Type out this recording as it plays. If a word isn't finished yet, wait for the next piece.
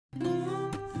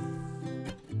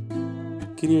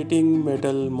Creating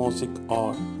metal mosaic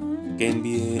art can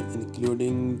be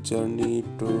including journey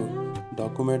to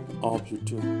document of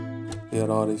YouTube. Here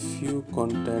are a few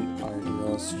content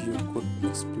ideas you could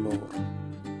explore.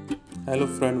 Hello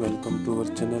friend, welcome to our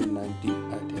channel 90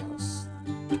 Ideas.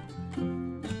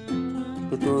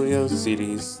 Tutorial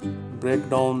series break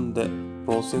down the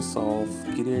process of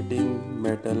creating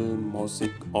metal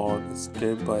mosaic art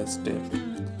step by step.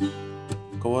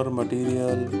 Cover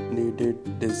material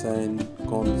needed, design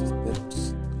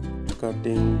concepts,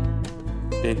 cutting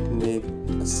technique,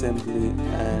 assembly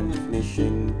and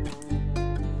finishing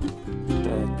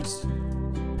touch.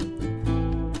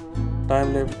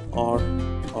 Time-lapse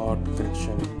art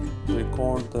creation.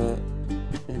 Record the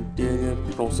interior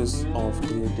process of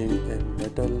creating a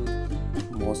metal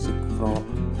mosaic from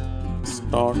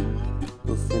start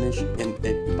to finish in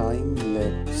a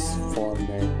time-lapse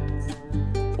format,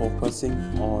 focusing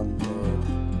on the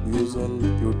visual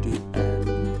beauty and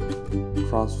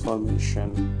transformation.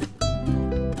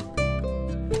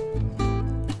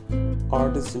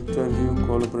 Artist interview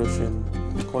collaboration.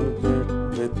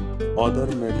 Collaborate with other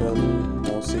metal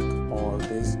mosaic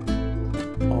artists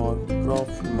or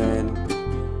craftsmen,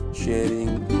 sharing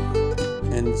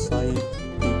insight,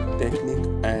 technique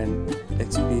and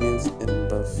experience in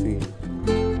the field.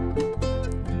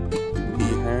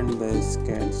 Behind the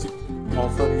scenes,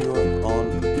 offer your own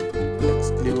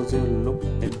exclusive look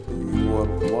into your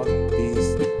work piece,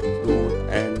 tool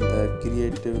and the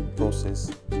creative process,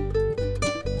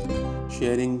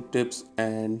 sharing tips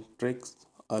and tricks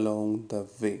along the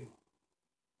way.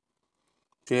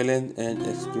 Challenge and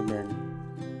experiment.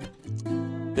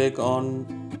 Take on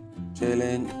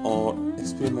challenge or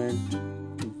experiment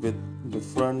with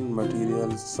different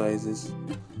material sizes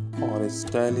or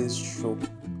stylish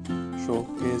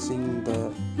showcasing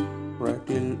the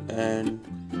variety and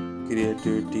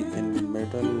creativity in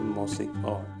metal mosaic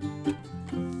art.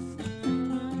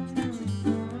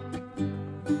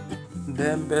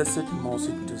 Then basic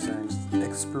mosaic designs.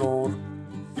 Explore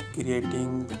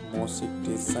creating mosaic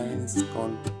designs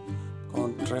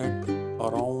contract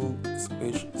around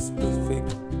specific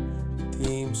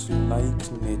themes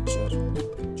like nature,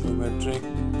 geometric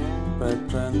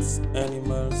patterns,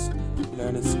 animals,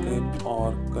 landscape,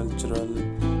 or cultural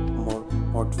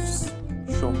motifs.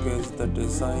 Showcase the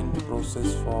design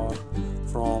process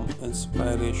from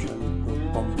inspiration to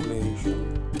completion.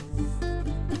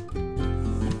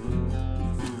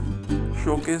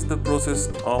 Showcase the process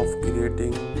of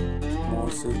creating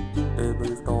mosaic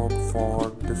tabletop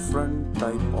for different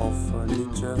type of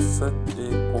furniture such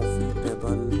as coffee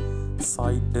table,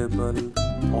 side table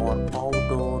or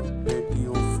outdoor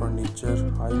patio furniture.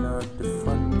 Highlight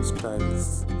different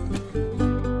styles,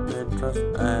 patterns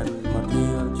and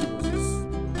material choices.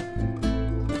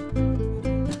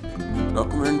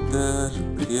 Document the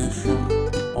creation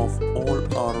of all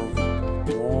our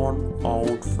worn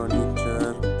out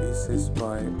furniture pieces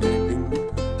by adding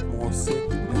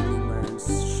mosaic elements.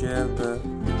 Share the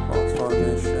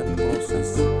transformation process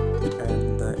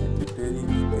and the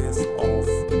interior of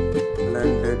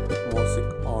blended mosaic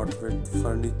art with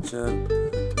furniture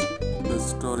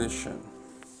restoration.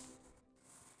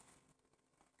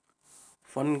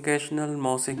 Functional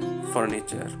mosaic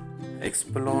furniture.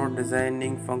 Explore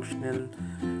designing functional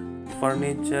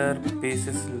furniture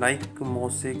pieces like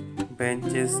mosaic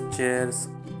benches, chairs,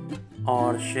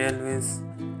 or shelves.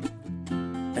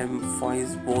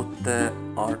 Emphasize both the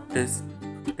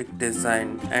artistic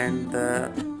design and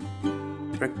the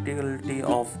practicality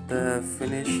of the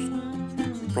finished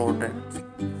product.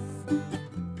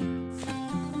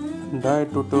 Die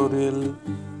tutorial.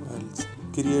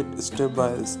 Create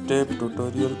step-by-step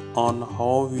tutorial on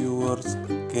how viewers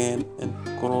can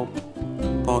incorporate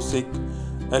mosaic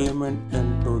element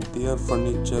into their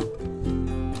furniture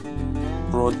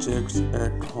projects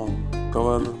at home.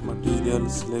 Cover material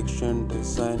selection,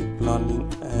 design,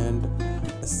 planning and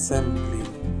assembly.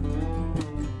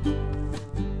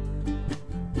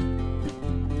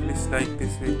 Please like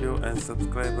this video and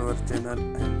subscribe our channel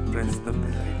and press the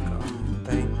bell icon.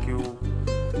 Thank you.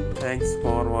 Thanks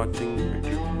for watching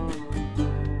video.